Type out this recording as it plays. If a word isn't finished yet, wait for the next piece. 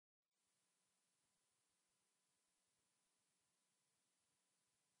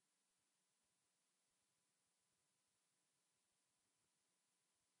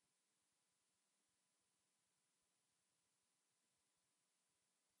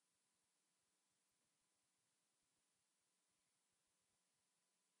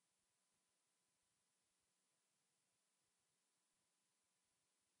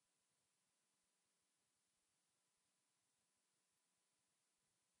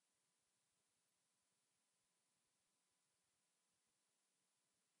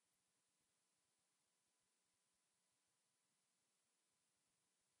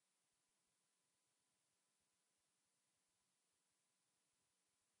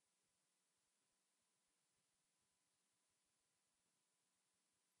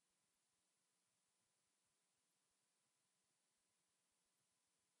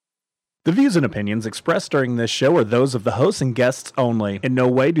The views and opinions expressed during this show are those of the hosts and guests only. In no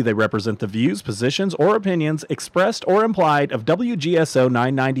way do they represent the views, positions, or opinions expressed or implied of WGSO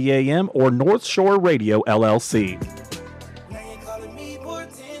 990 AM or North Shore Radio, LLC. Now you're calling me for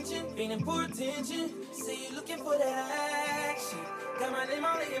attention, feeling for attention. Say you're looking for that action. Got my name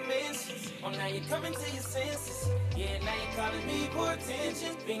all in your mentions. Oh, now you're coming to your senses. Yeah, now you're calling me for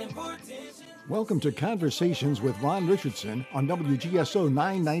attention, feeling for attention. Welcome to Conversations with Ron Richardson on WGSO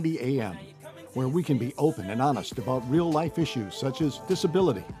 990 AM, where we can be open and honest about real-life issues such as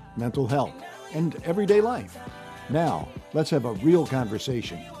disability, mental health, and everyday life. Now, let's have a real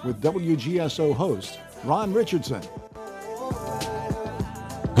conversation with WGSO host Ron Richardson.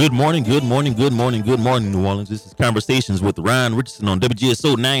 Good morning, New Orleans. This is Conversations with Ron Richardson on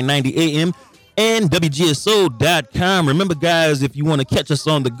WGSO 990 AM and WGSO.com. Remember, guys, if you want to catch us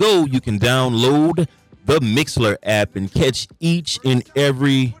on the go, you can download the Mixlr app and catch each and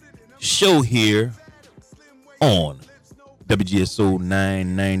every show here on WGSO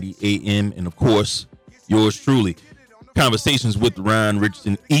 990 AM. And, of course, yours truly, Conversations with Ron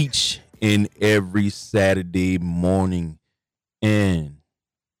Richardson each and every Saturday morning. And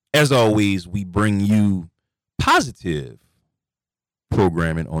as always, we bring you positive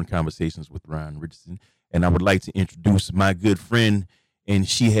programming on Conversations with Ron Richardson. And I would like to introduce my good friend, and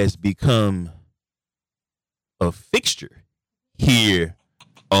she has become a fixture here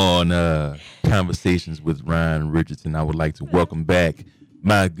on Conversations with Ron Richardson. I would like to welcome back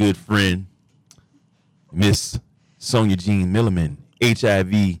my good friend, Miss Sonia Jean Milliman,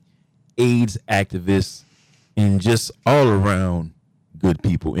 HIV, AIDS activist, and just all around good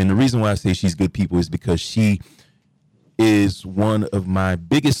people. And the reason why I say she's good people is because she is one of my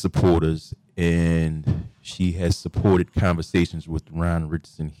biggest supporters, and she has supported Conversations with Ron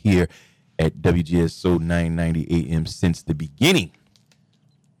Richardson here at WGSO 990 AM since the beginning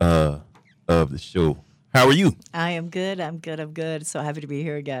of the show. How are you? I am good. I'm good. So happy to be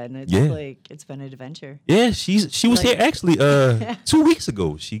here again. It's it's been an adventure. Yeah, she was here actually 2 weeks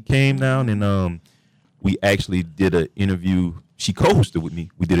ago. She came down and we actually did an interview. She co-hosted with me.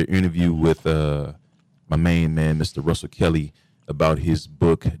 We did an interview with my main man, Mr. Russell Kelly, about his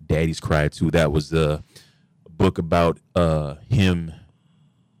book, Daddy's Cry Too. That was a book about him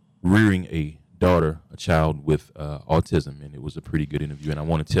rearing a child with autism, and it was a pretty good interview. And I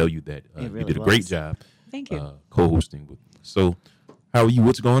want to tell you that you did a great job. Thank you. Co-hosting with me. So, how are you?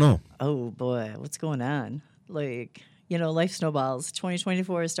 What's going on? Oh, boy. What's going on? Like, life snowballs.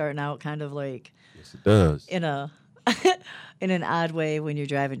 2024 is starting out kind of like... Yes, it does. In an odd way, when you're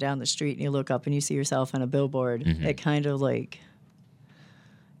driving down the street and you look up and you see yourself on a billboard, it kind of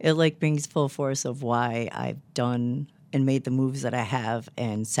brings full force of why I've done and made the moves that I have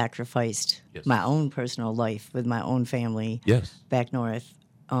and sacrificed my own personal life with my own family back north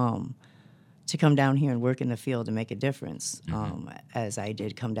to come down here and work in the field and make a difference, as I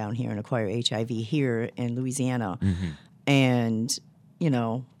did come down here and acquire HIV here in Louisiana. And,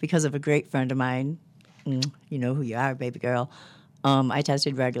 because of a great friend of mine, you know who you are, baby girl. I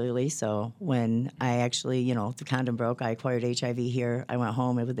tested regularly, so when I actually, the condom broke, I acquired HIV here. I went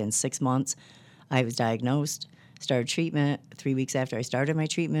home, and within 6 months, I was diagnosed, started treatment. 3 weeks after I started my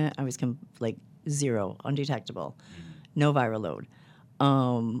treatment, I was zero, undetectable, no viral load.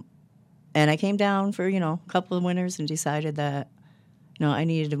 And I came down for, a couple of winters and decided that, I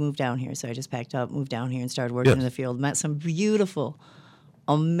needed to move down here. So I just packed up, moved down here, and started working in the field. Met some beautiful,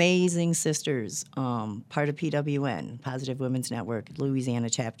 amazing sisters, part of PWN, Positive Women's Network, Louisiana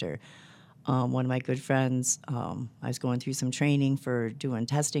chapter. One of my good friends, I was going through some training for doing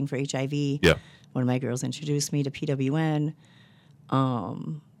testing for HIV. Yeah. One of my girls introduced me to PWN.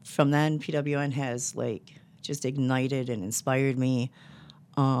 From then, PWN has just ignited and inspired me.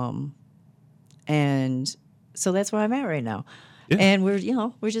 And so that's where I'm at right now. Yeah. And we're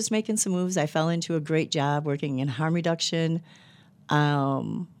just making some moves. I fell into a great job working in harm reduction.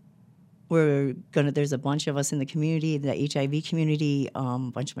 There's a bunch of us in the community, the HIV community, a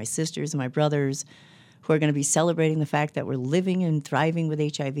bunch of my sisters and my brothers who are going to be celebrating the fact that we're living and thriving with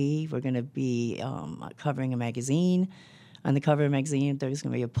HIV. We're going to be covering a magazine. On the cover of the magazine, there's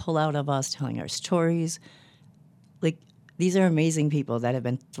going to be a pullout of us telling our stories. These are amazing people that have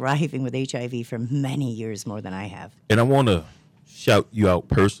been thriving with HIV for many years more than I have. And I want to shout you out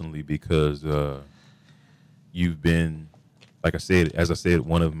personally because you've been, as I said,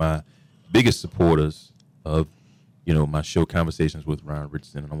 one of my biggest supporters of, my show Conversations with Ron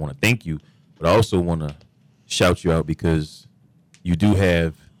Richardson. And I want to thank you, but I also want to shout you out because you do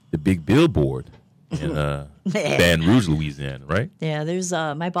have the big billboard in Baton Rouge, Louisiana, right? Yeah, there's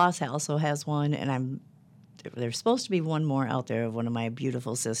my boss also has one, and I'm there's supposed to be one more out there of one of my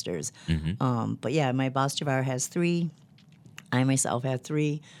beautiful sisters. But yeah, my boss Javar has 3. I myself have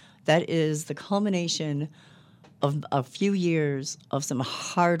 3. That is the culmination of a few years of some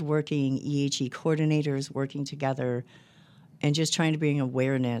hardworking EHE coordinators working together and just trying to bring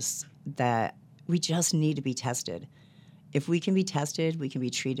awareness that we just need to be tested. If we can be tested, we can be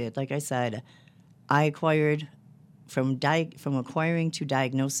treated. Like I said, I acquired from acquiring to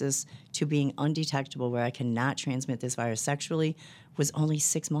diagnosis to being undetectable, where I cannot transmit this virus sexually, was only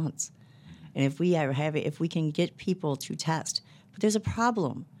 6 months. And if we can get people to test, but there's a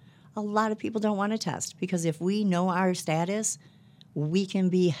problem. A lot of people don't want to test because if we know our status, we can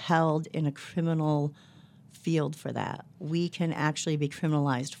be held in a criminal field for that. We can actually be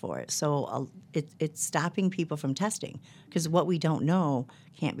criminalized for it. So it's stopping people from testing because what we don't know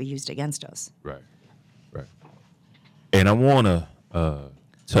can't be used against us. Right. And I want to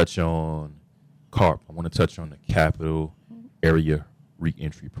touch on CARP. I want to touch on the Capital Area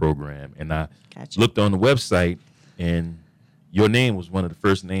Reentry Program. And I looked on the website, and your name was one of the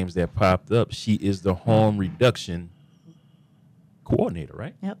first names that popped up. She is the harm reduction coordinator,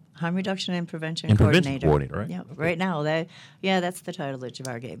 right? Yep, harm reduction and prevention coordinator. Right? Yep, okay. Right now. That's the title that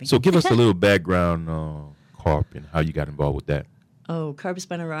Javar gave me. So give us a little background on CARP and how you got involved with that. Oh, CARP's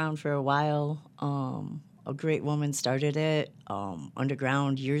been around for a while. A great woman started it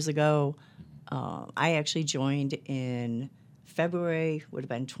underground years ago. I actually joined in February, would have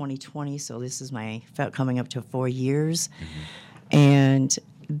been 2020, so this is coming up to 4 years. And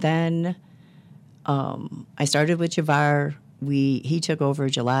then I started with Javar. He took over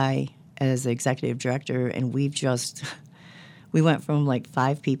July as the executive director, and we went from like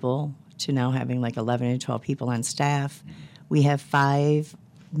 5 people to now having like 11 and 12 people on staff. We have 5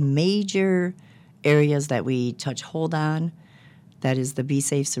 major areas that we touch hold on. That is the Be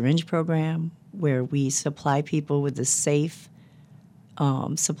Safe Syringe Program, where we supply people with the safe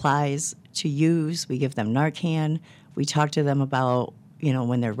supplies to use. We give them Narcan. We talk to them about,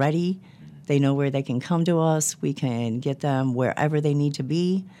 when they're ready, they know where they can come to us. We can get them wherever they need to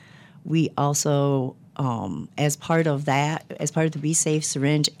be. We also, as part of the Be Safe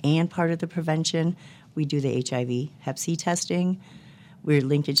Syringe and part of the prevention, we do the HIV Hep C testing. We're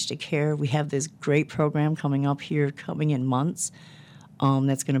linkage to care. We have this great program coming in months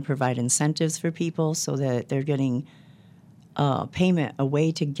that's going to provide incentives for people so that they're getting payment, a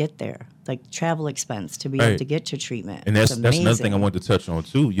way to get there, like travel expense to be able to get to treatment. And that's another thing I wanted to touch on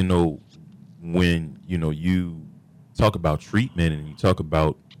too. When you talk about treatment and you talk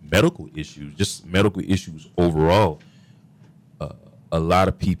about medical issues, just medical issues overall, a lot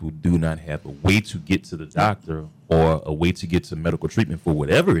of people do not have a way to get to the doctor or a way to get to medical treatment for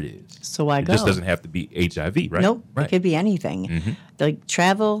whatever it is. So it just doesn't have to be HIV, right? Nope, right. It could be anything. Like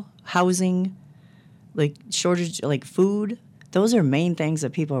travel, housing, like shortage, like food. Those are main things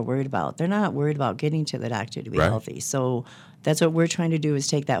that people are worried about. They're not worried about getting to the doctor to be healthy. So that's what we're trying to do, is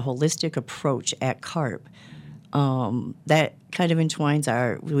take that holistic approach at CARP. That kind of entwines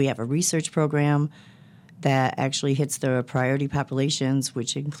we have a research program that actually hits the priority populations,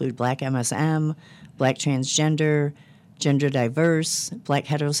 which include Black MSM, Black transgender, gender diverse, Black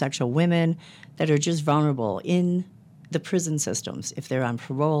heterosexual women that are just vulnerable in the prison systems, if they're on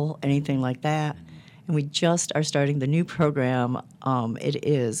parole, anything like that. And we just are starting the new program. It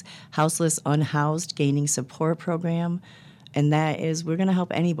is Houseless Unhoused Gaining Support Program. And that is, we're going to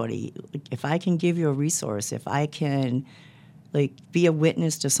help anybody. Like, if I can give you a resource, if I can be a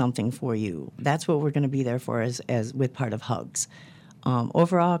witness to something for you, that's what we're going to be there for as with part of HUGS.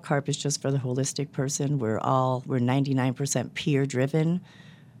 Overall, CARP is just for the holistic person. We're 99% peer driven.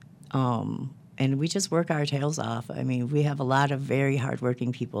 And we just work our tails off. I mean, we have a lot of very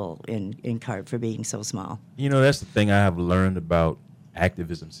hardworking people in CARP for being so small. That's the thing I have learned about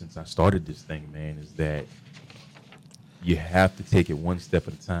activism since I started this thing, man, is that you have to take it one step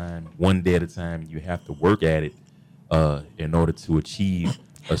at a time, one day at a time. You have to work at it in order to achieve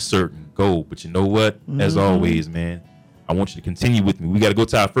a certain goal. But you know what? As always, man, I want you to continue with me. We got to go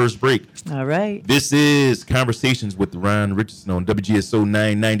to our first break. All right. This is Conversations with Ron Richardson on WGSO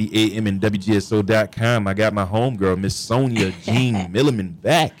 990 AM and WGSO.com. I got my homegirl, Miss Sonia Jean Milliman,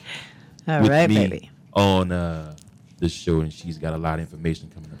 back All with right, me baby. on this show, and she's got a lot of information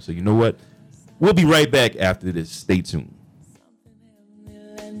coming up. So you know what? We'll be right back after this. Stay tuned.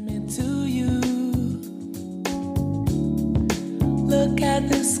 Look at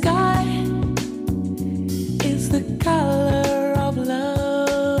the sky, it's the color of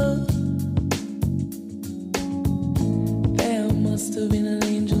love. There must have been an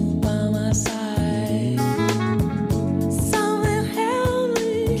angel by my side. Something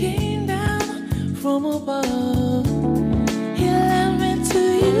heavenly came down from above.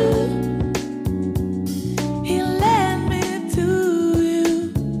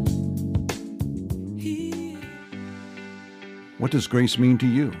 What does grace mean to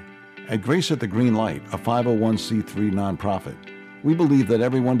you? At Grace at the Green Light, a 501c3 nonprofit, we believe that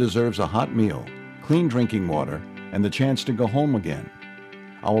everyone deserves a hot meal, clean drinking water, and the chance to go home again.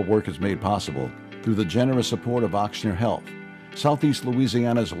 Our work is made possible through the generous support of Ochsner Health, Southeast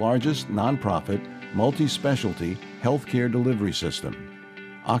Louisiana's largest nonprofit, multi-specialty healthcare delivery system.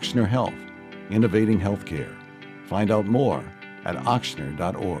 Ochsner Health, innovating healthcare. Find out more at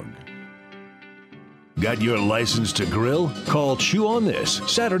ochsner.org. Got your license to grill? Call Chew on This,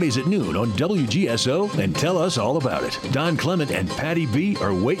 Saturdays at noon on WGSO, and tell us all about it. Don Clement and Patty B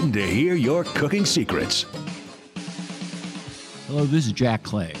are waiting to hear your cooking secrets. Hello, this is Jack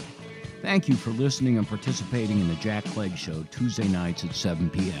Clegg. Thank you for listening and participating in the Jack Clegg Show Tuesday nights at 7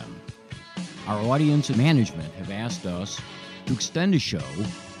 p.m. Our audience and management have asked us to extend the show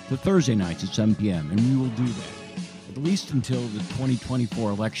to Thursday nights at 7 p.m., and we will do that, at least until the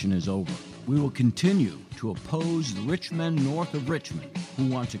 2024 election is over. We will continue to oppose the rich men north of Richmond who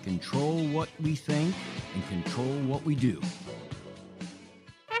want to control what we think and control what we do.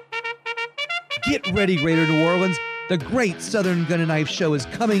 Get ready, Greater New Orleans. The Great Southern Gun and Knife Show is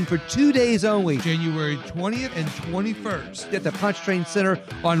coming for 2 days only, January 20th and 21st, at the Punch Train Center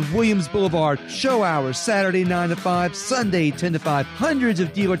on Williams Boulevard. Show hours, Saturday 9 to 5, Sunday 10 to 5. Hundreds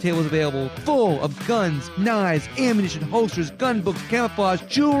of dealer tables available, full of guns, knives, ammunition, holsters, gun books, camouflage,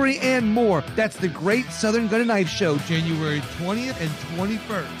 jewelry, and more. That's the Great Southern Gun and Knife Show, January 20th and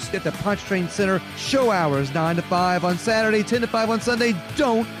 21st, at the Punch Train Center. Show hours, 9 to 5 on Saturday, 10 to 5 on Sunday.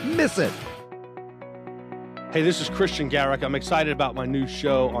 Don't miss it. Hey, this is Christian Garrick. I'm excited about my new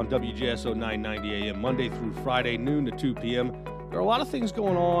show on WGSO 990 AM, Monday through Friday, noon to 2 p.m. There are a lot of things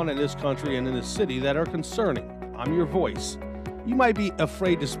going on in this country and in this city that are concerning. I'm your voice. You might be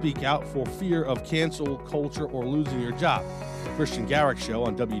afraid to speak out for fear of cancel culture or losing your job. The Christian Garrick Show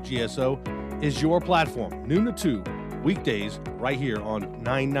on WGSO is your platform, noon to 2, weekdays, right here on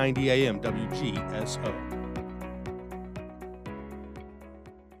 990 AM WGSO.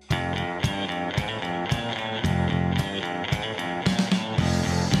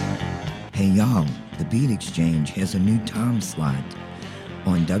 Hey y'all, the Beat Exchange has a new time slot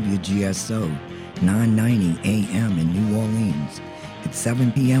on WGSO 990 AM in New Orleans at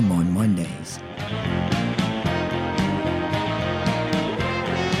 7 p.m. on Mondays.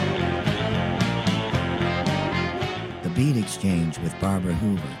 The Beat Exchange with Barbara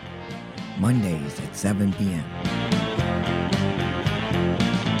Hoover, Mondays at 7 p.m.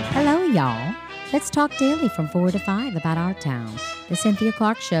 Hello y'all. Let's talk daily from 4 to 5 about our town. The Cynthia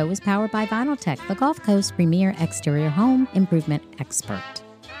Clark Show is powered by Vinyltech, the Gulf Coast premier exterior home improvement expert.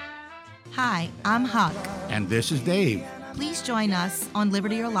 Hi, I'm Huck. And this is Dave. Please join us on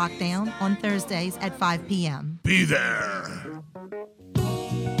Liberty or Lockdown on Thursdays at 5 p.m. Be there.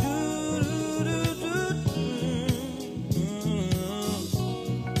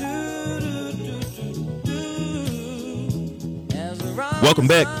 Welcome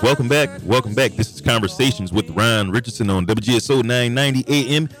back. This is Conversations with Ron Richardson on WGSO 990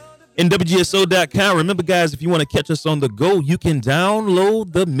 AM and WGSO.com. Remember, guys, if you want to catch us on the go, you can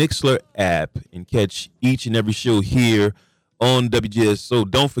download the Mixlr app and catch each and every show here on WGSO.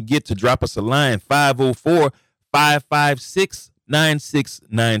 Don't forget to drop us a line, 504-556-9696,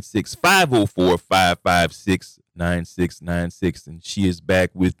 504-556-9696. And she is back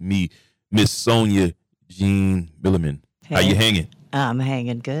with me, Miss Sonia Jean Billerman. Hey. How you hanging? I'm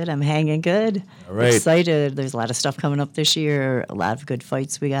hanging good. All right. Excited. There's a lot of stuff coming up this year. A lot of good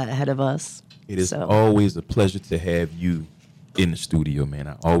fights we got ahead of us. It is always a pleasure to have you in the studio, man.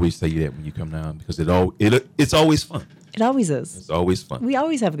 I always say that when you come down because it's always fun. It always is. It's always fun. We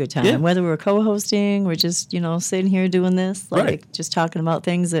always have a good time, whether we're co-hosting, we're just, sitting here doing this, just talking about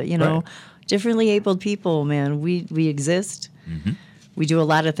things that, differently abled people, man, we exist. Mm-hmm. We do a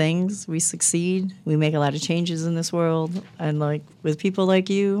lot of things. We succeed. We make a lot of changes in this world. And with people like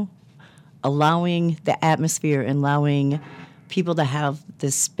you, allowing the atmosphere and allowing people to have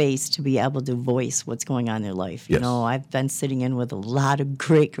this space to be able to voice what's going on in their life. Yes. I've been sitting in with a lot of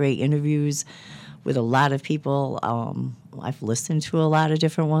great interviews with a lot of people. I've listened to a lot of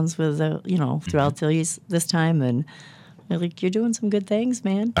different ones with, throughout this time. And you're doing some good things,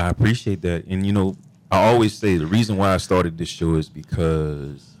 man. I appreciate that. And, I always say the reason why I started this show is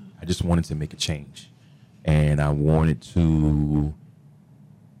because I just wanted to make a change. And I wanted to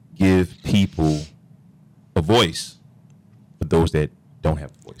give people a voice for those that don't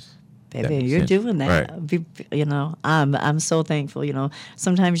have a voice. Baby, you're doing that. Right. I'm so thankful.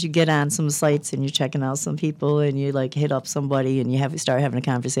 Sometimes you get on some sites and you're checking out some people and you hit up somebody and you start having a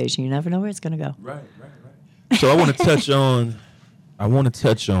conversation. You never know where it's going to go. Right. So I want to touch on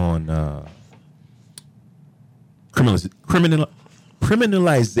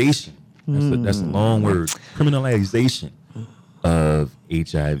criminalization. That's a long word. Criminalization of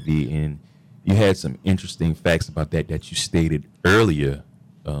HIV, and you had some interesting facts about that you stated earlier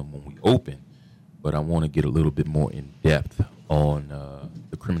when we opened. But I want to get a little bit more in depth on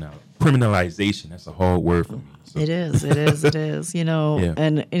the criminalization. That's a hard word for me. So. It is. Yeah.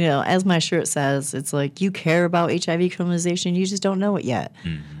 And as my shirt says, it's like you care about HIV criminalization, you just don't know it yet.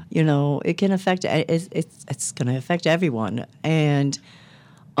 Mm-hmm. It can affect. It's going to affect everyone. And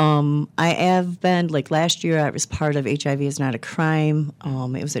I have been, like last year, I was part of HIV is Not a Crime.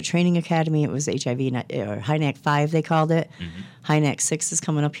 It was a training academy. It was HIV or HINAC 5, they called it. Mm-hmm. HINAC 6 is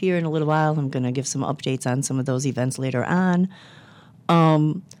coming up here in a little while. I'm going to give some updates on some of those events later on.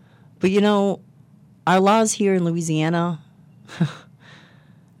 But our laws here in Louisiana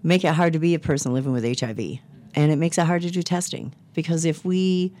make it hard to be a person living with HIV, and it makes it hard to do testing because if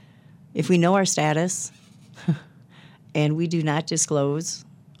we know our status and we do not disclose,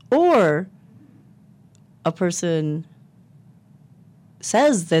 or a person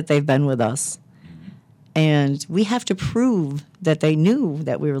says that they've been with us, and we have to prove that they knew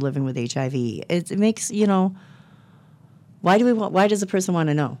that we were living with HIV, it makes why does a person want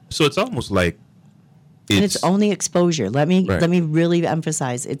to know? So it's almost like. And it's only exposure. Let me really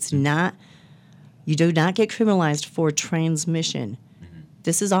emphasize. It's not. You do not get criminalized for transmission. Mm-hmm.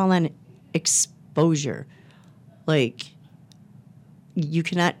 This is all on exposure. Like, you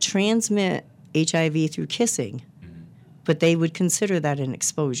cannot transmit HIV through kissing, but they would consider that an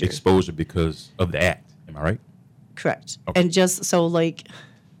exposure. Exposure because of the act. Am I right? Correct. Okay. And just so,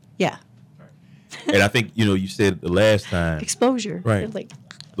 yeah. Right. And I think you said the last time exposure. Right.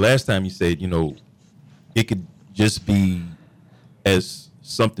 Last time you said it could just be as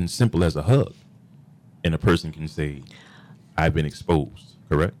something simple as a hug, and a person can say, I've been exposed,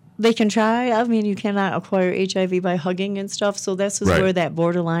 correct? They can try. I mean, you cannot acquire HIV by hugging and stuff, so this is where that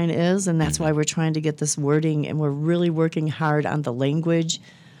borderline is, and that's why we're trying to get this wording, and we're really working hard on the language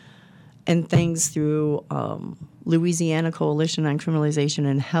and things through Louisiana Coalition on Criminalization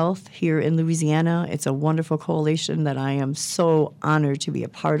and Health here in Louisiana. It's a wonderful coalition that I am so honored to be a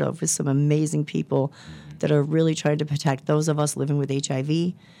part of with some amazing people that are really trying to protect those of us living with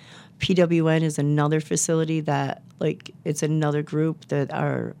HIV. PWN is another facility that, it's another group that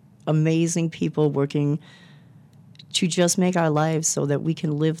are amazing people working to just make our lives so that we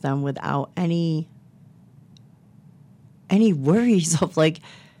can live them without any worries of,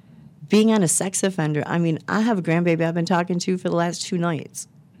 being on a sex offender. I mean, I have a grandbaby I've been talking to for the last 2 nights.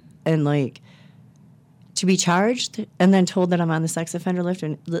 And, to be charged and then told that I'm on the sex offender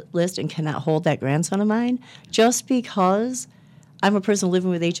list and cannot hold that grandson of mine just because I'm a person living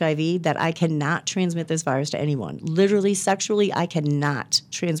with HIV, that I cannot transmit this virus to anyone. Literally, sexually, I cannot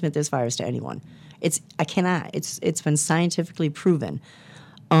transmit this virus to anyone. I cannot. It's been scientifically proven.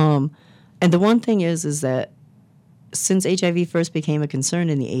 And the one thing is that since HIV first became a concern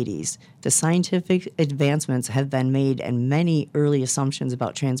in the 80s, the scientific advancements have been made and many early assumptions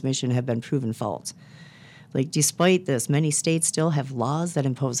about transmission have been proven false. Despite this, many states still have laws that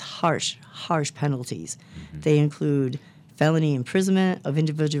impose harsh penalties. Mm-hmm. They include felony imprisonment of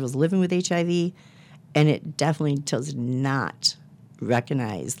individuals living with HIV, and it definitely does not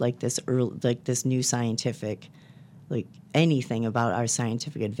recognize this new scientific, anything about our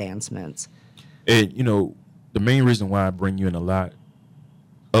scientific advancements. And the main reason why I bring you in a lot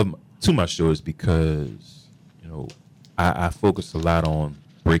to my show is because I focus a lot on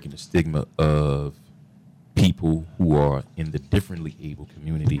breaking the stigma of people who are in the differently able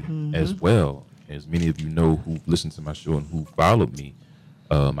community as well. As many of you know who've listened to my show and who followed me,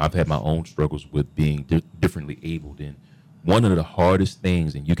 I've had my own struggles with being differently abled. And one of the hardest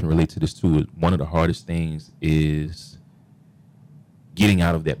things, and you can relate to this too, one of the hardest things is getting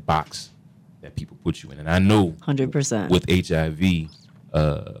out of that box that people put you in. And I know 100% with HIV,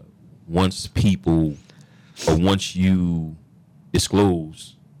 once you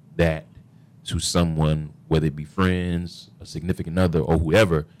disclose that to someone, whether it be friends, a significant other, or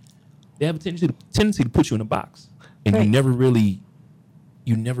whoever, they have a tendency to put you in a box, and you never really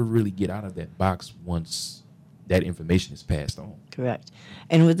get out of that box once that information is passed on. Correct.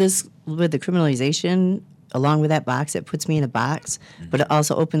 And with the criminalization, along with that box, it puts me in a box, but it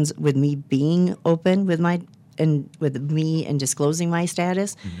also opens with me being open with me and disclosing my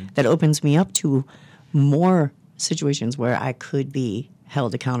status. That opens me up to more situations where I could be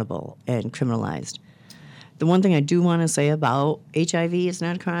held accountable and criminalized. The one thing I do want to say about HIV is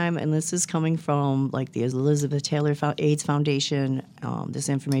not a crime, and this is coming from the Elizabeth Taylor AIDS Foundation. This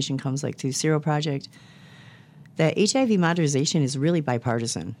information comes through Zero Project. That HIV modernization is really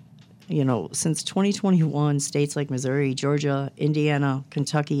bipartisan. Since 2021, states like Missouri, Georgia, Indiana,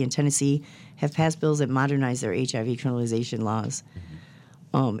 Kentucky, and Tennessee have passed bills that modernize their HIV criminalization laws.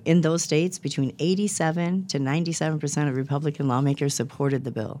 In those states, between 87 to 97% of Republican lawmakers supported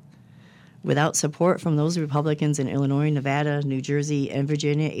the bill. Without support from those Republicans in Illinois, Nevada, New Jersey, and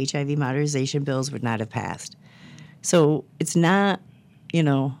Virginia, HIV modernization bills would not have passed. So it's not,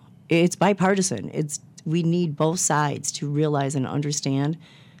 it's bipartisan. We need both sides to realize and understand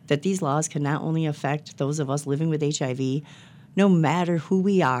that these laws can not only affect those of us living with HIV, no matter who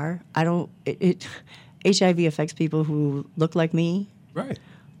we are. HIV affects people who look like me. Right.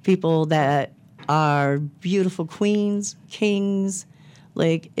 People that are beautiful queens, kings.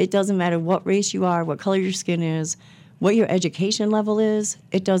 Like, it doesn't matter what race you are, what color your skin is, what your education level is.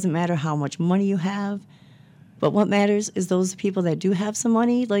 It doesn't matter how much money you have. But what matters is those people that do have some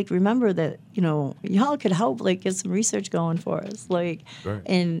money, like, remember that, y'all could help, like, get some research going for us. Like, right.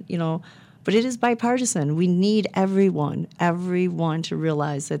 And, but it is bipartisan. We need everyone to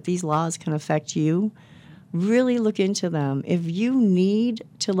realize that these laws can affect you. Really look into them. If you need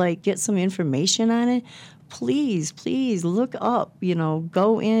to, like, get some information on it, please look up,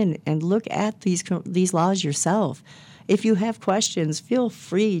 go in and look at these laws yourself. If you have questions, feel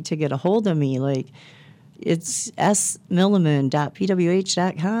free to get a hold of me. Like, it's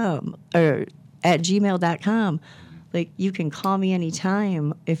smilliman.pwh.com or at gmail.com. Like, you can call me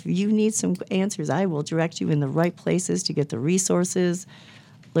anytime. If you need some answers, I will direct you in the right places to get the resources.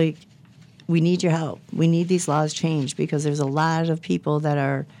 Like, we need your help. We need these laws changed because there's a lot of people that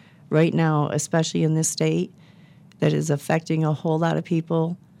are right now, especially in this state, that is affecting a whole lot of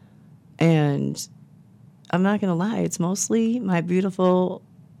people. And I'm not going to lie, it's mostly my beautiful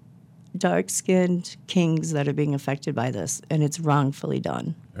dark-skinned kings that are being affected by this, and it's wrongfully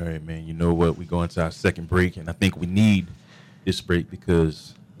done. All right, man. You know what? We're going to our second break, and I think we need this break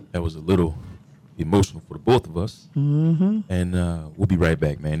because that was a little emotional for the both of us. Mm-hmm. And we'll be right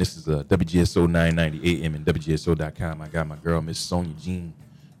back, man. This is WGSO 990 AM and WGSO.com. I got my girl, Miss Sonia Jean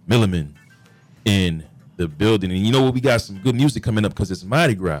Milliman, in the building. And you know what? We got some good music coming up because it's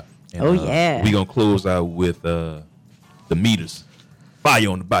Mardi Gras. And, yeah. We're going to close out with the Meters, Fire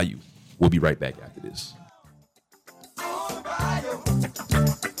on the Bayou. We'll be right back after this.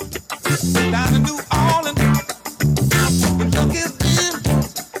 Down in New Orleans, the look is in.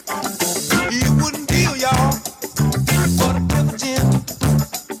 He wouldn't deal, y'all, for the gin.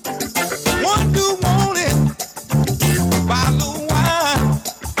 One dude wanted, buy a little wine.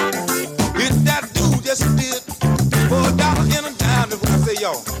 Hit that dude just did for $1 and a dime. That's what I say,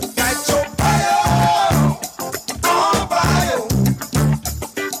 y'all. Got your fire on the bayou.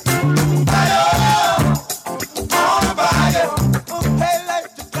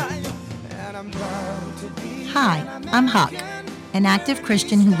 Hi, I'm Huck, an active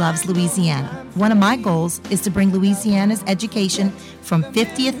Christian who loves Louisiana. One of my goals is to bring Louisiana's education from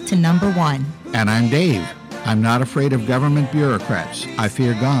 50th to number 1. And I'm Dave. I'm not afraid of government bureaucrats. I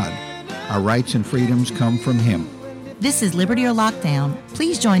fear God. Our rights and freedoms come from Him. This is Liberty or Lockdown.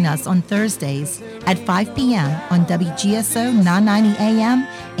 Please join us on Thursdays at 5 p.m. on WGSO 990 AM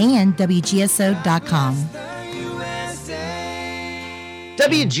and WGSO.com.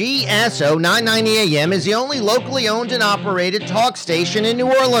 WGSO 990 AM is the only locally owned and operated talk station in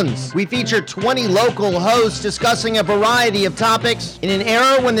New Orleans. We feature 20 local hosts discussing a variety of topics. In an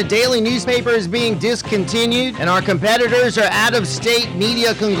era when the daily newspaper is being discontinued and our competitors are out-of-state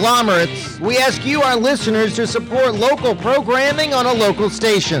media conglomerates, we ask you, our listeners, to support local programming on a local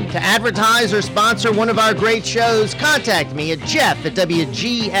station. To advertise or sponsor one of our great shows, contact me at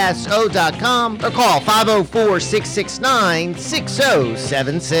jeff@WGSO.com or call 504-669-6076.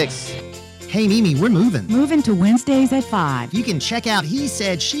 Hey, Mimi, we're moving. Moving to Wednesdays at 5. You can check out He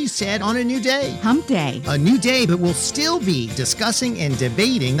Said, She Said on a new day. Hump Day. A new day, but we'll still be discussing and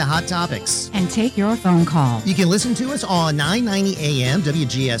debating the hot topics. And take your phone call. You can listen to us on 990 AM,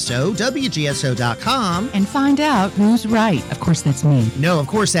 WGSO, WGSO.com. And find out who's right. Of course, that's me. No, of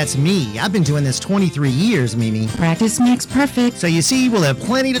course, that's me. I've been doing this 23 years, Mimi. Practice makes perfect. So you see, we'll have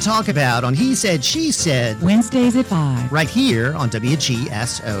plenty to talk about on He Said, She Said. Wednesdays at 5. Right here on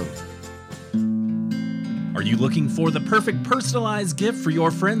WGSO. Are you looking for the perfect personalized gift for your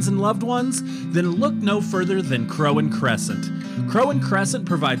friends and loved ones? Then look no further than Crow and Crescent. Crow and Crescent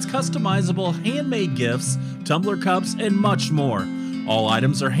provides customizable handmade gifts, tumbler cups, and much more. All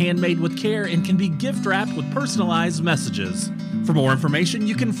items are handmade with care and can be gift wrapped with personalized messages. For more information,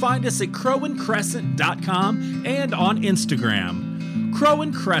 you can find us at crowandcrescent.com and on Instagram. Crow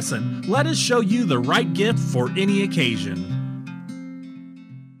and Crescent, let us show you the right gift for any occasion.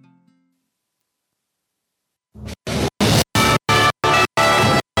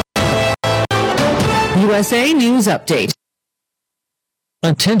 WGSA News Update.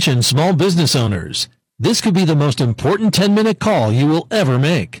 Attention small business owners. This could be the most important 10-minute call you will ever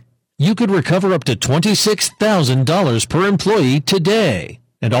make. You could recover up to $26,000 per employee today.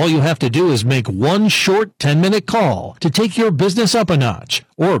 And all you have to do is make one short 10-minute call to take your business up a notch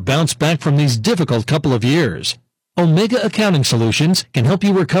or bounce back from these difficult couple of years. Omega Accounting Solutions can help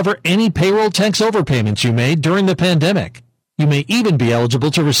you recover any payroll tax overpayments you made during the pandemic. You may even be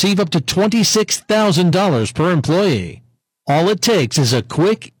eligible to receive up to $26,000 per employee. All it takes is a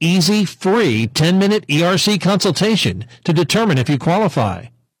quick, easy, free 10-minute ERC consultation to determine if you qualify.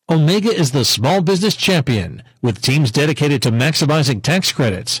 Omega is the small business champion with teams dedicated to maximizing tax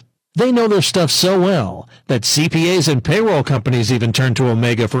credits. They know their stuff so well that CPAs and payroll companies even turn to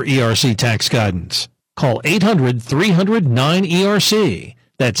Omega for ERC tax guidance. Call 800-300-9ERC.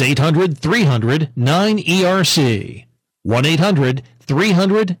 That's 800-300-9ERC.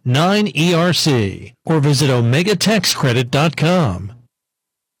 1-800-300-9ERC. Or visit OmegaTaxCredit.com.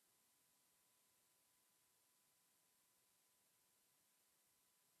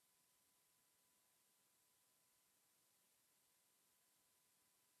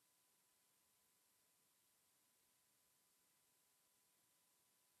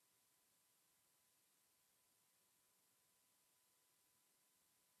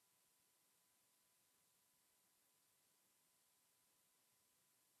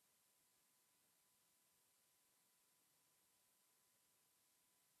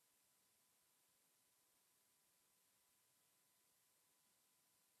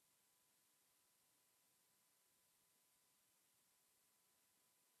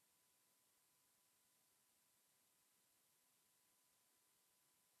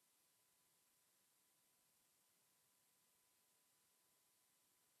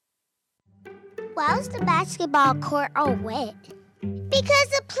 Why was the basketball court all wet? Because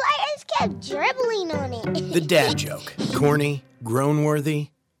the players kept dribbling on it. The dad joke. Corny, groan-worthy,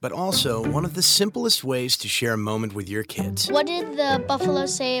 but also one of the simplest ways to share a moment with your kids. What did the buffalo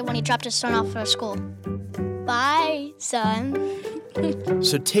say when he dropped his son off for school? Bye, son.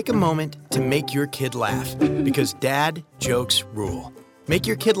 So take a moment to make your kid laugh, because dad jokes rule. Make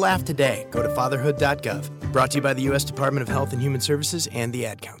your kid laugh today. Go to fatherhood.gov. Brought to you by the U.S. Department of Health and Human Services and the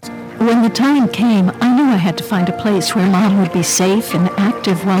Ad Council. When the time came, I knew I had to find a place where Mom would be safe and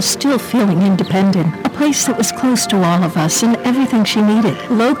active while still feeling independent. A place that was close to all of us and everything she needed.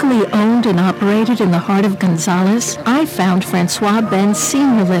 Locally owned and operated in the heart of Gonzales, I found Francois Ben's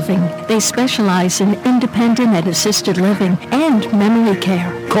Senior Living. They specialize in independent and assisted living and memory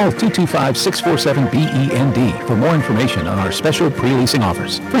care. Call 225-647-BEND for more information on our special pre-leasing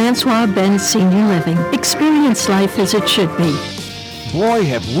offers. Francois Ben's Senior Living. Experience life as it should be. Boy,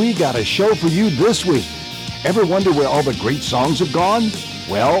 have we got a show for you this week. Ever wonder where all the great songs have gone?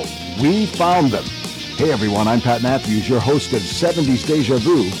 Well, we found them. Hey everyone, I'm Pat Matthews, your host of 70s Deja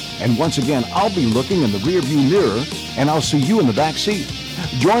Vu. And once again, I'll be looking in the rearview mirror, and I'll see you in the back seat.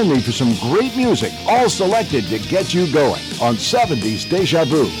 Join me for some great music, all selected to get you going on 70s Deja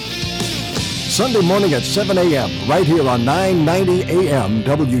Vu. Sunday morning at 7 a.m., right here on 990 AM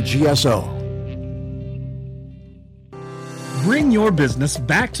WGSO. Bring your business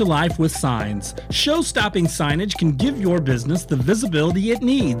back to life with signs. Show-stopping signage can give your business the visibility it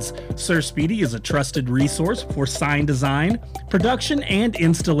needs. Sir Speedy is a trusted resource for sign design, production, and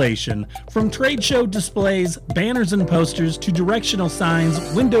installation. From trade show displays, banners and posters, to directional signs,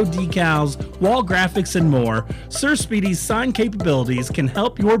 window decals, wall graphics, and more, Sir Speedy's sign capabilities can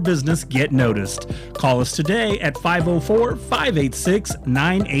help your business get noticed. Call us today at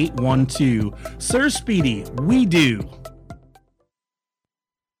 504-586-9812. Sir Speedy, we do.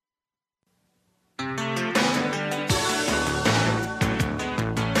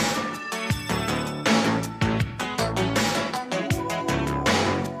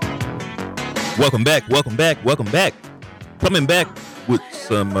 Welcome back. Coming back with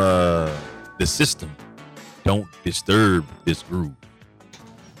some The System. Don't disturb this groove.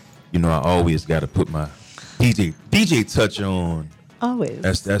 You know, I always got to put my DJ touch on. Always.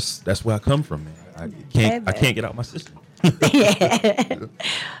 That's where I come from, man. I can't get out my system. Yeah.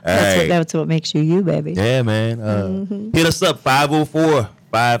 That's what makes you you, baby. Yeah, man. Hit us up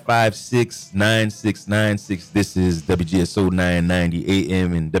 504-556-9696. This is WGSO 990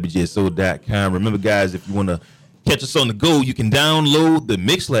 AM and WGSO.com. Remember, guys, if you want to catch us on the go, you can download the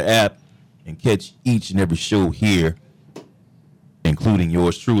Mixler app and catch each and every show here, including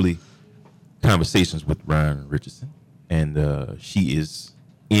yours truly, Conversations with Ryan Richardson. And she is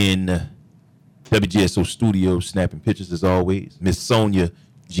in WGSO studio snapping pictures as always. Miss Sonia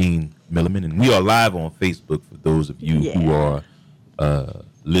Jean Milliman. And we are live on Facebook for those of you who are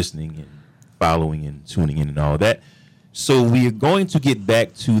listening and following and tuning in and all that. So we are going to get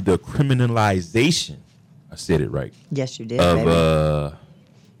back to the criminalization. I said it right. Yes, you did. Of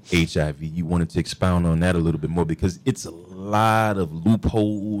HIV. You wanted to expound on that a little bit more because it's a lot of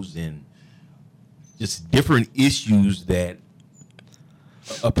loopholes and just different issues that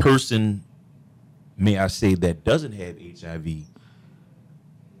a person, may I say, that doesn't have HIV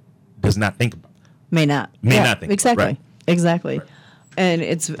does not think about. May not think exactly. About. Right. Exactly. Right. And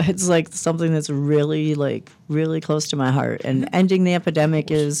it's like something that's really close to my heart. And ending the epidemic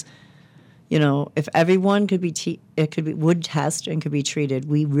is, if everyone would test and could be treated,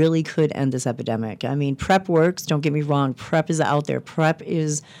 we really could end this epidemic. I mean, PrEP works. Don't get me wrong. PrEP is out there. PrEP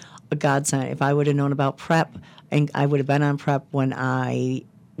is a godsend. If I would have known about PrEP, and I would have been on PrEP when I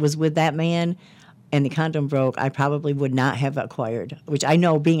was with that man, and the condom broke, I probably would not have acquired. Which I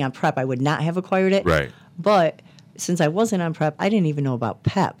know, being on PrEP, I would not have acquired it. Right. But since I wasn't on PrEP, I didn't even know about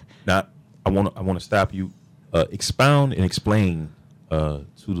PEP. Now, I want to stop you. Expound and explain to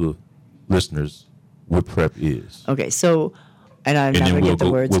the listeners what PrEP is. Okay, so, and I'm not going to get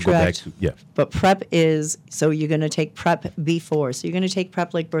the words correct. But PrEP is, so you're going to take PrEP before. So you're going to take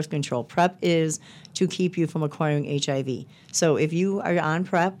PrEP like birth control. PrEP is to keep you from acquiring HIV. So if you are on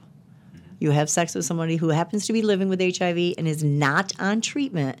PrEP, you have sex with somebody who happens to be living with HIV and is not on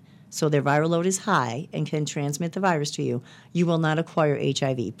treatment, so their viral load is high and can transmit the virus to you, you will not acquire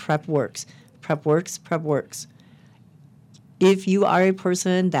HIV. PrEP works. PrEP works. PrEP works. If you are a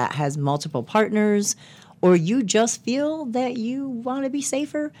person that has multiple partners or you just feel that you want to be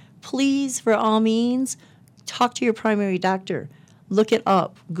safer, please, for all means, talk to your primary doctor. Look it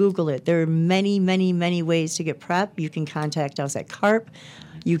up. Google it. There are many, many, many ways to get PrEP. You can contact us at CARP.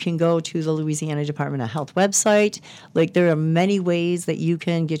 You can go to the Louisiana Department of Health website. Like, there are many ways that you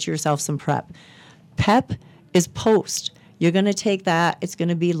can get yourself some PrEP. PEP is post. You're going to take that. It's going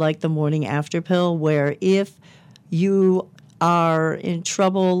to be like the morning after pill, where if you are in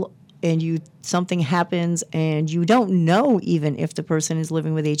trouble and something happens and you don't know even if the person is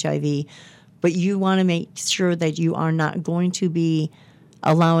living with HIV, but you want to make sure that you are not going to be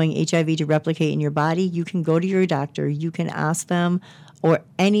allowing HIV to replicate in your body, you can go to your doctor. You can ask them, or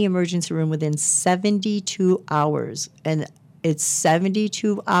any emergency room, within 72 hours. And it's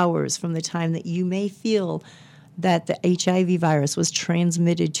 72 hours from the time that you may feel that the HIV virus was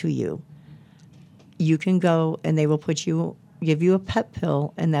transmitted to you. You can go and they will give you a PEP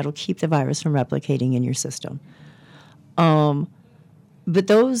pill, and that'll keep the virus from replicating in your system. But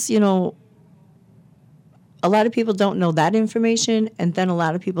those, a lot of people don't know that information, and then a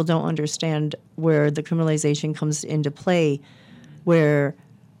lot of people don't understand where the criminalization comes into play, where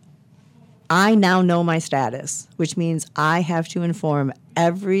I now know my status, which means I have to inform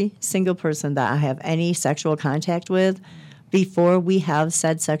every single person that I have any sexual contact with before we have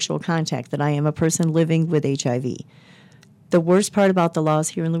said sexual contact that I am a person living with HIV. The worst part about the laws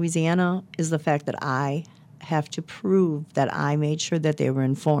here in Louisiana is the fact that I have to prove that I made sure that they were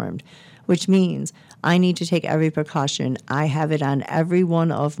informed, which means I need to take every precaution. I have it on every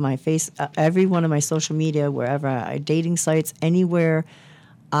one of my every one of my social media, wherever dating sites, anywhere.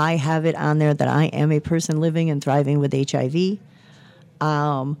 I have it on there that I am a person living and thriving with HIV.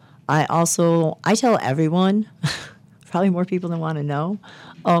 I tell everyone, probably more people than want to know,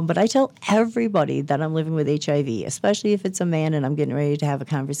 but I tell everybody that I'm living with HIV, especially if it's a man and I'm getting ready to have a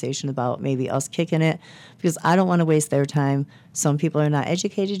conversation about maybe us kicking it, because I don't want to waste their time. Some people are not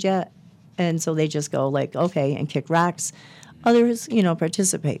educated yet, and so they just go like, okay, and kick rocks. Others,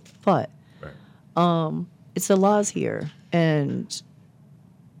 participate. But it's the laws here, and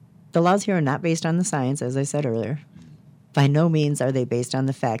the laws here are not based on the science, as I said earlier. By no means are they based on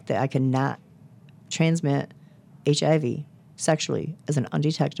the fact that I cannot transmit HIV sexually as an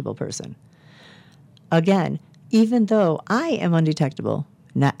undetectable person. Again, even though I am undetectable,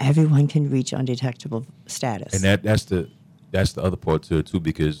 not everyone can reach undetectable status. And that's the other part to it too,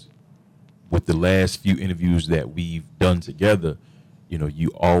 because with the last few interviews that we've done together,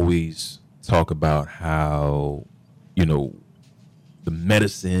 you always talk about how, the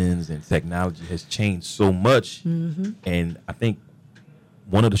medicines and technology has changed so much. Mm-hmm. And I think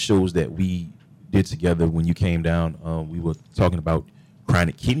one of the shows that we did together when you came down, we were talking about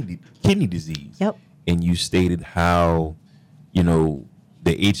chronic kidney disease. Yep. And you stated how, the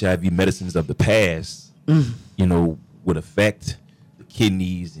HIV medicines of the past, would affect the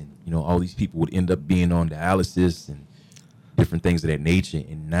kidneys, and, all these people would end up being on dialysis and different things of that nature.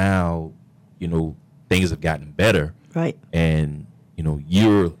 And now, things have gotten better. Right. And,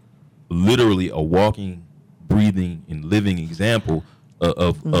 you're literally a walking, breathing, and living example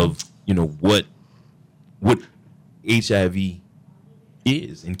of what HIV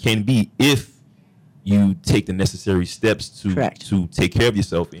is and can be if you take the necessary steps to take care of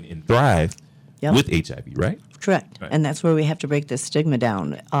yourself and thrive with HIV, right? Correct. Right. And that's where we have to break this stigma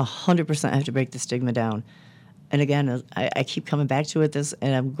down. 100% have to break the stigma down. And again, I keep coming back to it,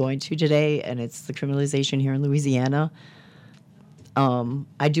 and I'm going to today, and it's the criminalization here in Louisiana.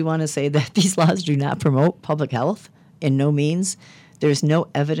 I do want to say that these laws do not promote public health in no means. There's no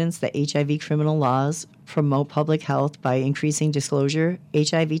evidence that HIV criminal laws promote public health by increasing disclosure,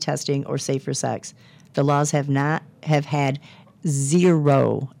 HIV testing, or safer sex. The laws have had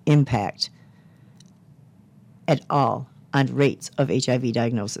zero impact at all on rates of HIV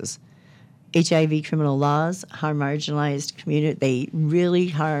diagnosis. HIV criminal laws harm marginalized community. They really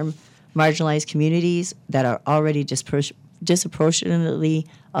harm marginalized communities that are already disproportionately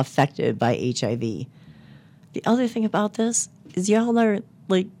affected by HIV. The other thing about this is y'all are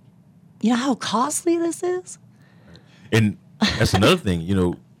like, you know how costly this is? And that's another thing,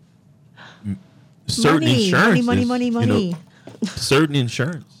 certain insurance. Money. Certain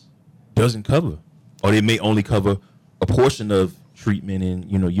insurance doesn't cover, or they may only cover a portion of treatment,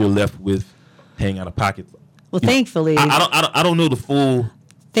 and you're left with paying out of pocket. Well, thankfully, I don't know the full.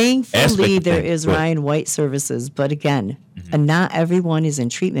 Thankfully, there is Ryan White services, but again, not everyone is in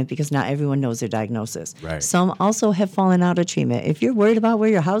treatment because not everyone knows their diagnosis. Right. Some also have fallen out of treatment. If you're worried about where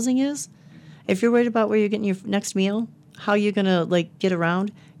your housing is, if you're worried about where you're getting your next meal, how you're gonna get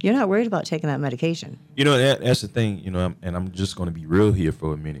around, you're not worried about taking that medication. That's the thing. And I'm just gonna be real here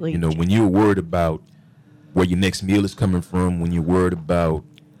for a minute. When you're worried about where your next meal is coming from, when you're worried about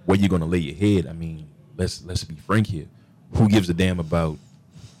where you're gonna lay your head, I mean, let's be frank here. Who gives a damn about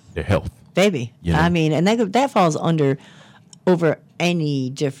their health? Baby. I mean, and that falls over any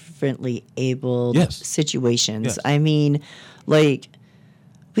differently abled situations. Yes. I mean, we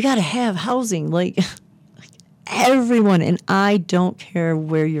got to have housing, everyone. And I don't care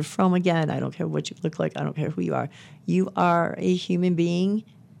where you're from. Again, I don't care what you look like. I don't care who you are. You are a human being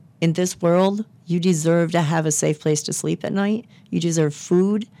in this world. You deserve to have a safe place to sleep at night. You deserve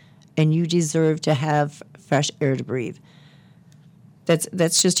food, and you deserve to have fresh air to breathe.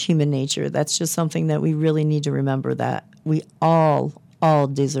 That's just human nature. That's just something that we really need to remember, that we all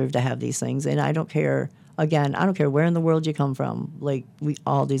deserve to have these things. And I don't care, again, I don't care where in the world you come from. We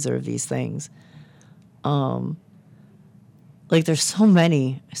all deserve these things. There's so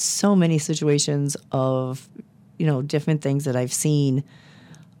many situations of, different things that I've seen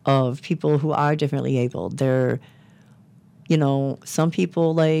of people who are differently abled. They're, some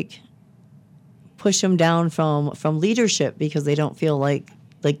people push them down from leadership because they don't feel like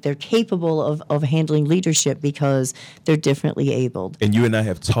they're capable of handling leadership because they're differently abled. And you and I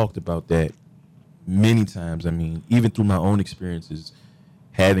have talked about that many times. I mean, even through my own experiences,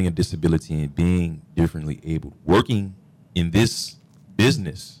 having a disability and being differently abled, working in this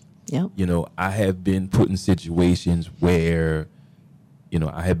business, I have been put in situations where,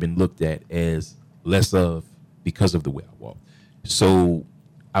 I have been looked at as less of because of the way I walk. So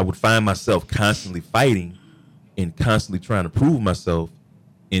I would find myself constantly fighting and constantly trying to prove myself,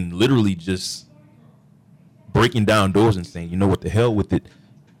 and literally just breaking down doors and saying, what the hell with it,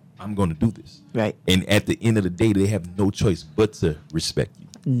 I'm going to do this. Right. And at the end of the day, they have no choice but to respect you.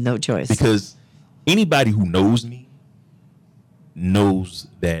 No choice. Because anybody who knows me knows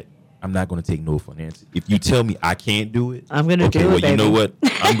that I'm not going to take no for an answer. If you tell me I can't do it, I'm going to do it, you know what?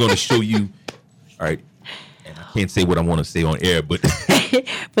 I'm going to show you. All right. And I can't say what I want to say on air, but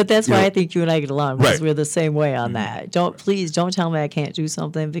but that's why I think you and I get along, because Right. we're the same way on that. Please don't tell me I can't do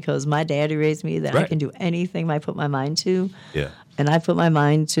something, because my daddy raised me that I can do anything I put my mind to. Yeah. And I put my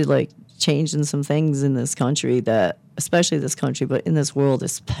mind to changing some things in this country, that especially this country, but in this world,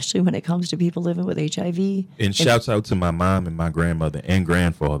 especially when it comes to people living with HIV. And shouts out to my mom and my grandmother and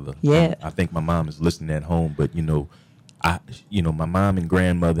grandfather. Yeah. I think my mom is listening at home, but my mom and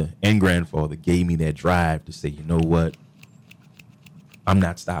grandmother and grandfather gave me that drive to say, you know what, I'm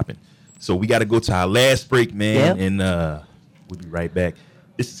not stopping. So we got to go to our last break, man, and we'll be right back.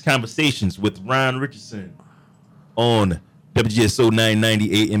 This is Conversations with Ron Richardson on WGSO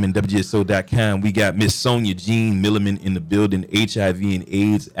 990 AM and WGSO.com. We got Miss Sonia Jean Milliman in the building, HIV and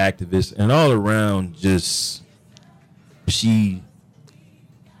AIDS activist, and all around she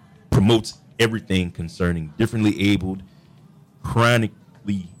promotes everything concerning differently abled,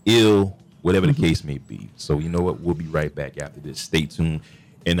 chronically ill, whatever the case may be. So you know what? We'll be right back after this. Stay tuned.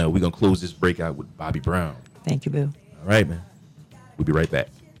 And we're going to close this breakout with Bobby Brown. Thank you, Boo. All right, man. We'll be right back.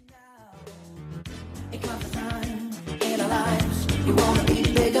 You wanna be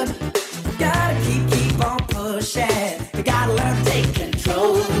bigger, you gotta keep on pushing. You gotta learn to take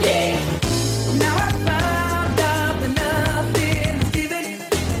control, yeah. Now I found out that nothing is giving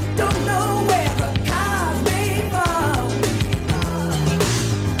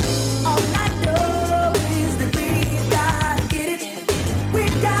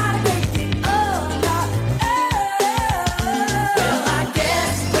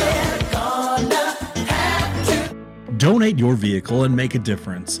Donate your vehicle and make a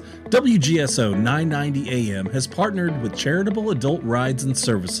difference. WGSO 990 AM has partnered with Charitable Adult Rides and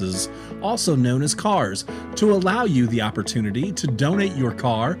Services, also known as CARS, to allow you the opportunity to donate your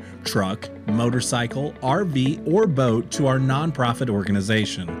car, truck, motorcycle, RV, or boat to our nonprofit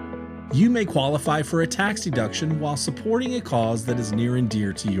organization. You may qualify for a tax deduction while supporting a cause that is near and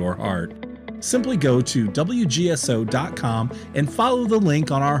dear to your heart. Simply go to WGSO.com and follow the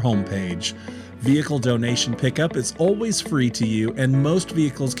link on our homepage. Vehicle donation pickup is always free to you, and most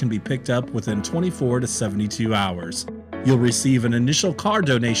vehicles can be picked up within 24 to 72 hours. You'll receive an initial car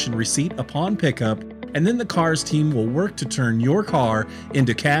donation receipt upon pickup, and then the CARS team will work to turn your car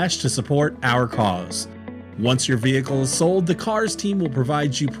into cash to support our cause. Once your vehicle is sold, the CARS team will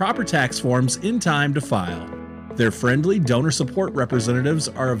provide you proper tax forms in time to file. Their friendly donor support representatives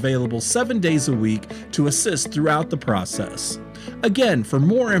are available 7 days a week to assist throughout the process. Again, for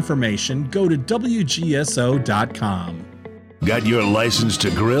more information, go to WGSO.com. Got your license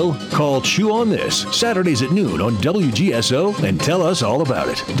to grill? Call Chew on This, Saturdays at noon on WGSO, and tell us all about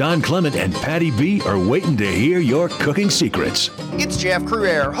it. Don Clement and Patty B are waiting to hear your cooking secrets. It's Jeff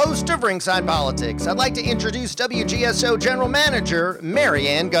Cruere, host of Ringside Politics. I'd like to introduce WGSO General Manager Mary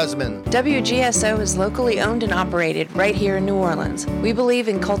Ann Guzman. WGSO is locally owned and operated right here in New Orleans. We believe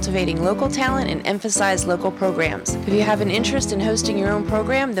in cultivating local talent and emphasize local programs. If you have an interest in hosting your own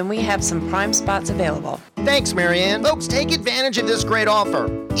program, then we have some prime spots available. Thanks, Mary Ann. Folks, take advantage of this great offer.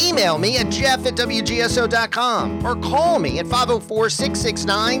 Email me at jeff@wgso.com or call me at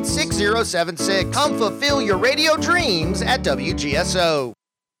 504-669-6076. Come fulfill your radio dreams at WGSO.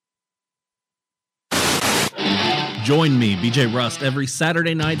 Join me, BJ Rust, every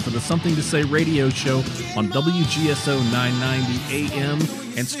Saturday night for the Something to Say radio show on WGSO 990 AM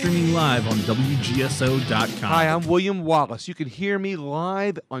and streaming live on WGSO.com. Hi, I'm William Wallace. You can hear me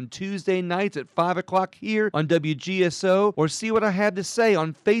live on Tuesday nights at 5 o'clock here on WGSO, or see what I have to say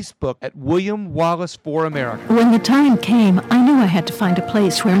on Facebook at William Wallace for America. When the time came, I knew I had to find a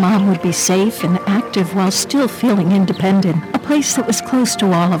place where Mom would be safe and active while still feeling independent. A place that was close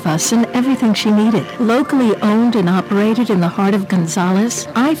to all of us and everything she needed. Locally owned and operated in the heart of Gonzales,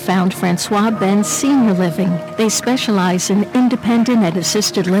 I found Francois Ben's Senior Living. They specialize in independent and assisted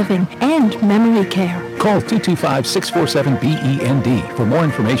living and memory care. Call 225-647-BEND for more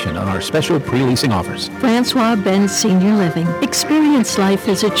information on our special pre-leasing offers. Francois Ben's Senior Living. Experience life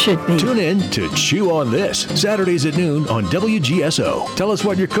as it should be. Tune in to Chew on This, Saturdays at noon on WGSO. Tell us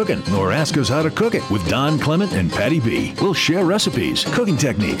what you're cooking or ask us how to cook it with Don Clement and Patty B. We'll share recipes, cooking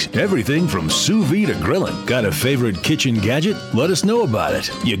techniques, everything from sous vide to grilling. Got a favorite kitchen gadget? Let us know about it.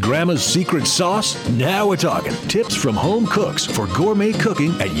 Your grandma's secret sauce? Now we're talking. Tips from home cooks for gourmet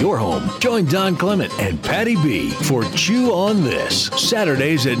cooking at your home. Join Don Clement and Patty B for Chew on This,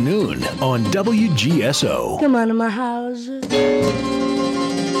 Saturdays at noon on WGSO. Come on to my house.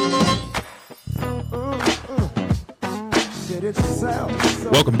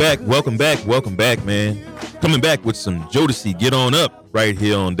 Welcome back, man. Coming back with some Jodeci, Get On Up, right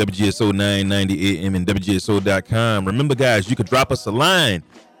here on WGSO 990 AM and WGSO.com. Remember, guys, you can drop us a line,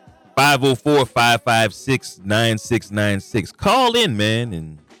 504-556-9696. Call in, man,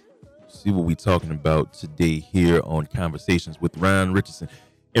 and see what we're talking about today here on Conversations with Ron Richardson.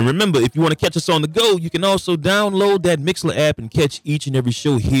 And remember, if you want to catch us on the go, you can also download that Mixler app and catch each and every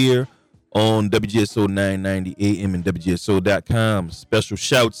show here on WGSO 990 AM and WGSO.com. Special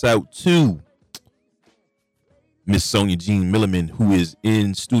shouts out to Miss Sonia Jean Millerman, who is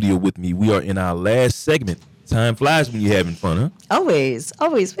in studio with me. We are in our last segment. Time flies when you're having fun, huh? Always.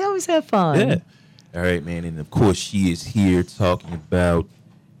 We always have fun. Yeah. All right, man. And, of course, she is here talking about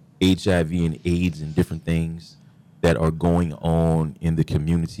HIV and AIDS and different things that are going on in the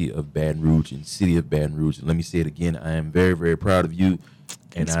community of Baton Rouge and city of Baton Rouge. And let me say it again. I am very, very proud of you.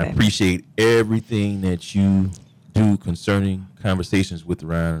 And I appreciate everything that you do concerning Conversations with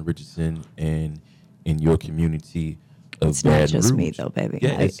Ron Richardson and in your community of It's Baton not just Rouge. me, though, baby.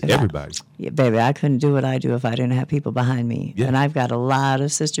 Yeah, it's everybody. Baby, I couldn't do what I do if I didn't have people behind me. Yeah. And I've got a lot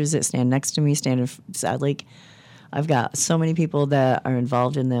of sisters that stand next to me, like, I've got so many people that are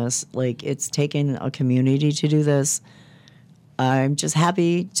involved in this. Like, it's taken a community to do this. I'm just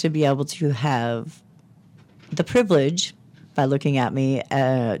happy to be able to have the privilege, by looking at me,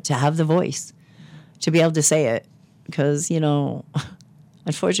 to have the voice, to be able to say it. Because,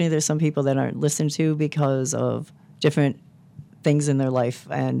 unfortunately, there's some people that aren't listened to because of different things in their life.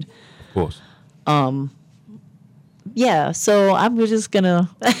 And, of course. Yeah, so I'm just going to...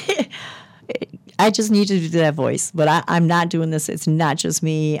 I just need to do that voice, but I'm not doing this. It's not just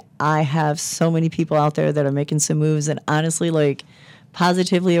me. I have so many people out there that are making some moves, and honestly, like,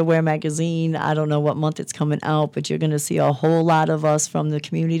 Positively Aware magazine. I don't know what month it's coming out, but you're going to see a whole lot of us from the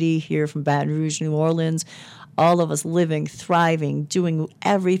community here from Baton Rouge, New Orleans. All of us living, thriving, doing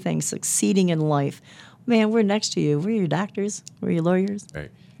everything, succeeding in life. Man, we're next to you. We're your doctors. We're your lawyers. Right.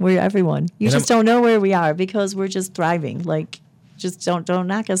 We're everyone. You just don't know where we are because we're just thriving. Like, just don't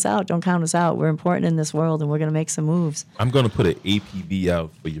knock us out. Don't count us out. We're important in this world, and we're going to make some moves. I'm going to put an APB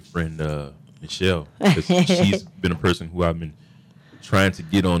out for your friend Michelle, because she's been a person who I've been trying to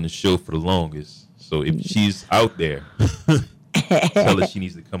get on the show for the longest. So if she's out there, tell her she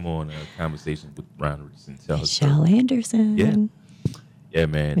needs to come on a conversation with Ron Richardson. Tell Michelle Anderson. Yeah,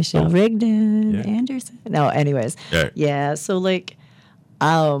 man. Michelle Rigdon Anderson. No, anyways. Right. Yeah, so like,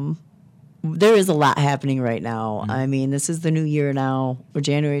 there is a lot happening right now. Mm-hmm. I mean, this is the new year now. We're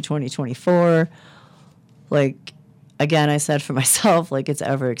January 2024. Like, again, I said for myself, like, it's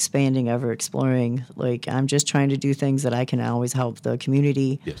ever expanding, ever exploring. Like, I'm just trying to do things that I can always help the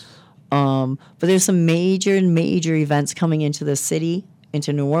community. Yes. But there's some major events coming into the city,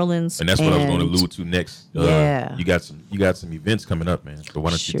 into New Orleans. And that's what I was going to allude to next. Yeah. You got some events coming up, man. So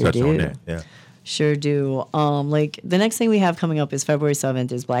why don't you touch on that? Yeah. Sure do. Like, the next thing we have coming up is February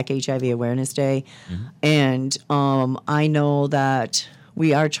 7th is Black HIV Awareness Day. Mm-hmm. And I know that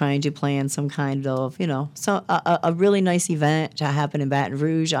we are trying to plan some kind of, a really nice event to happen in Baton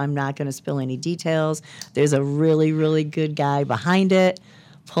Rouge. I'm not going to spill any details. There's a really, really good guy behind it,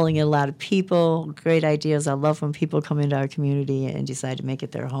 pulling in a lot of people, great ideas. I love when people come into our community and decide to make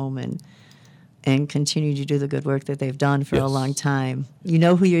it their home and continue to do the good work that they've done for a long time. You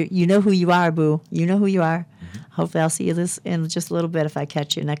know who you are, boo. You know who you are. Mm-hmm. Hopefully I'll see you in just a little bit if I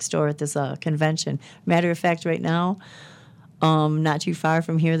catch you next door at this convention. Matter of fact, right now, not too far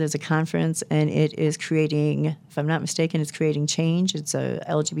from here, there's a conference, and it is creating, if I'm not mistaken, it's creating change. It's a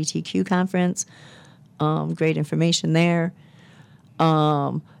LGBTQ conference. Great information there.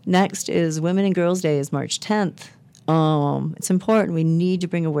 Next is Women and Girls Day is March 10th. It's important. We need to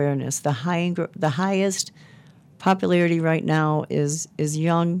bring awareness. The highest popularity right now is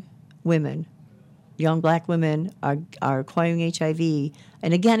young women. Young black women are acquiring HIV.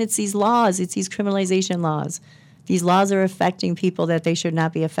 And again, it's these laws. It's these criminalization laws. These laws are affecting people that they should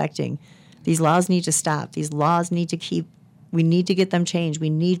not be affecting. These laws need to stop. These laws need to we need to get them changed.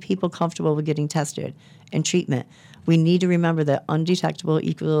 We need people comfortable with getting tested and treatment. We need to remember that undetectable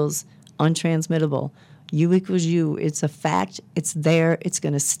equals untransmittable. You equals you. It's a fact. It's there. It's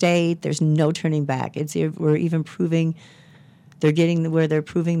going to stay. There's no turning back. We're even proving, they're getting where they're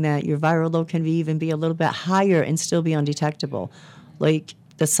proving that your viral load can even be a little bit higher and still be undetectable. Like,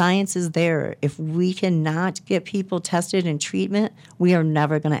 the science is there. If we cannot get people tested and treatment, we are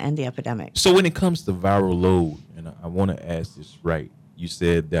never going to end the epidemic. So when it comes to viral load, and I want to ask this right, you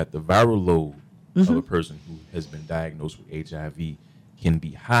said that the viral load of a person who has been diagnosed with HIV can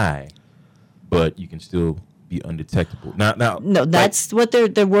be high, but you can still be undetectable. No, that's what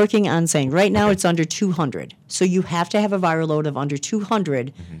they're working on saying. Right now, it's under 200. So you have to have a viral load of under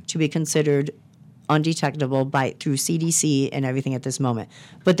 200 to be considered undetectable through CDC and everything at this moment.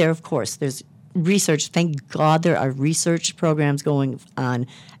 But there's research. Thank God there are research programs going on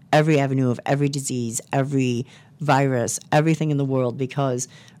every avenue of every disease, every virus, everything in the world, because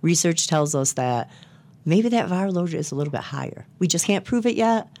research tells us that maybe that viral load is a little bit higher. We just can't prove it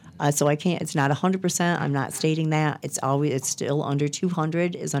yet. So I can't. It's not 100%. I'm not stating that. It's still under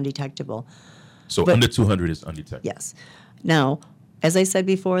 200 is undetectable. So under 200 is undetectable. Yes. Now, as I said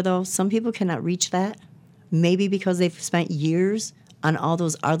before, though, some people cannot reach that, maybe because they've spent years on all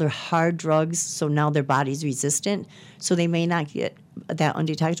those other hard drugs, so now their body's resistant, so they may not get that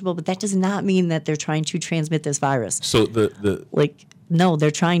undetectable, but that does not mean that they're trying to transmit this virus. So no,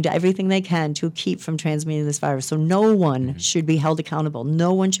 they're trying to everything they can to keep from transmitting this virus, so no one should be held accountable.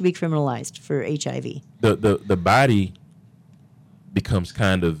 No one should be criminalized for HIV. The body becomes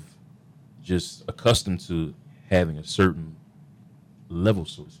kind of just accustomed to having a certain level,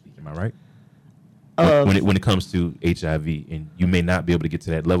 so to speak. Am I right? When it comes to HIV, and you may not be able to get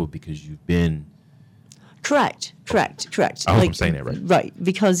to that level because you've been correct. I hope I'm saying that right. Right,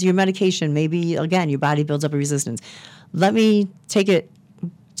 because your medication, maybe again, your body builds up a resistance. Let me take it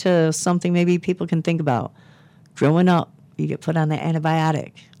to something maybe people can think about. Growing up, you get put on the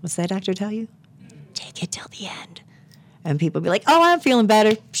antibiotic. What's that doctor tell you? Take it till the end. And people be like, "Oh, I'm feeling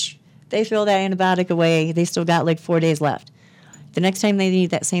better." Psh, they throw that antibiotic away. They still got like 4 days left. The next time they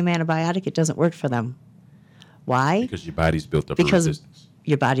need that same antibiotic, it doesn't work for them. Why? Because your body's built up a resistance.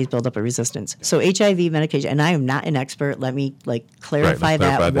 Your body's built up a resistance. So HIV medication, and I am not an expert. Let me clarify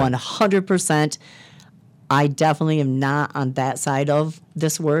that 100%. I definitely am not on that side of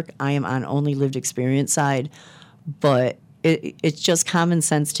this work. I am on only lived experience side. But it's just common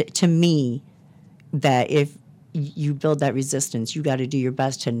sense to me that if you build that resistance, you got to do your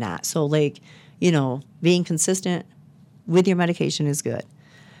best to not. So, like, being consistent with your medication is good.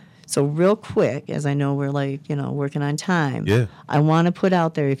 So real quick, as I know we're working on time, I want to put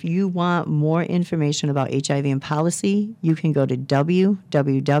out there, if you want more information about HIV and policy, you can go to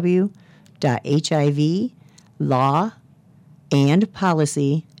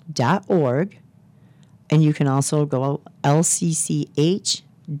www.hivlawandpolicy.org, and you can also go lcch.org.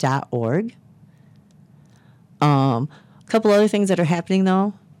 A couple other things that are happening,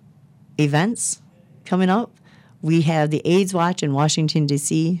 though, events coming up. We have the AIDS Watch in Washington,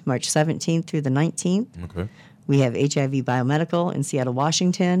 D.C., March 17th through the 19th. Okay. We have HIV Biomedical in Seattle,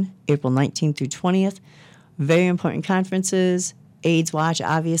 Washington, April 19th through 20th. Very important conferences. AIDS Watch,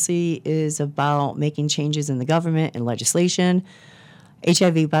 obviously, is about making changes in the government and legislation.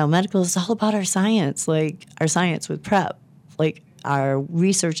 HIV Biomedical is all about our science, like our science with PrEP, like our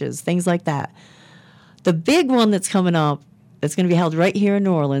researches, things like that. The big one that's coming up, that's going to be held right here in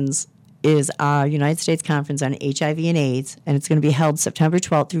New Orleans, is our United States Conference on HIV and AIDS, and it's going to be held September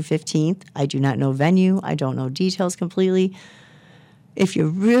 12th through 15th. I do not know venue. I don't know details completely. If you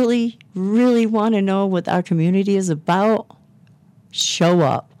really, really want to know what our community is about, show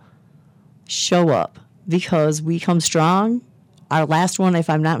up. Show up, because we come strong. Our last one, if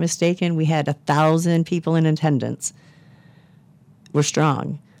I'm not mistaken, we had 1,000 people in attendance. We're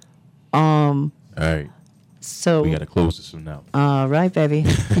strong. All right. So we got to close this one out. All right, baby.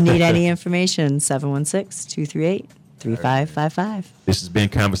 If you need any information, 716-238-3555. This has been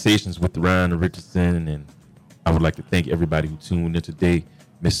Conversations with Ryan Richardson, and I would like to thank everybody who tuned in today.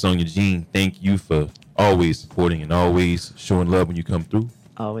 Miss Sonia Jean, thank you for always supporting and always showing love when you come through.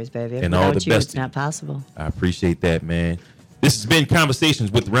 Always, baby. And all the best. It's not possible. I appreciate that, man. This has been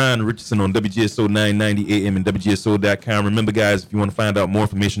Conversations with Ryan Richardson on WGSO 990 AM and WGSO.com. Remember, guys, if you want to find out more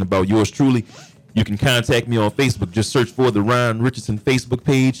information about yours truly, you can contact me on Facebook. Just search for the Ryan Richardson Facebook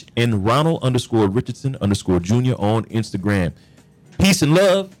page and Ronald_Richardson_Jr. on Instagram. Peace and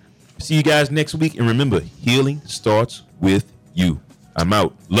love. See you guys next week. And remember, healing starts with you. I'm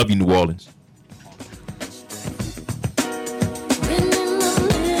out. Love you, New Orleans.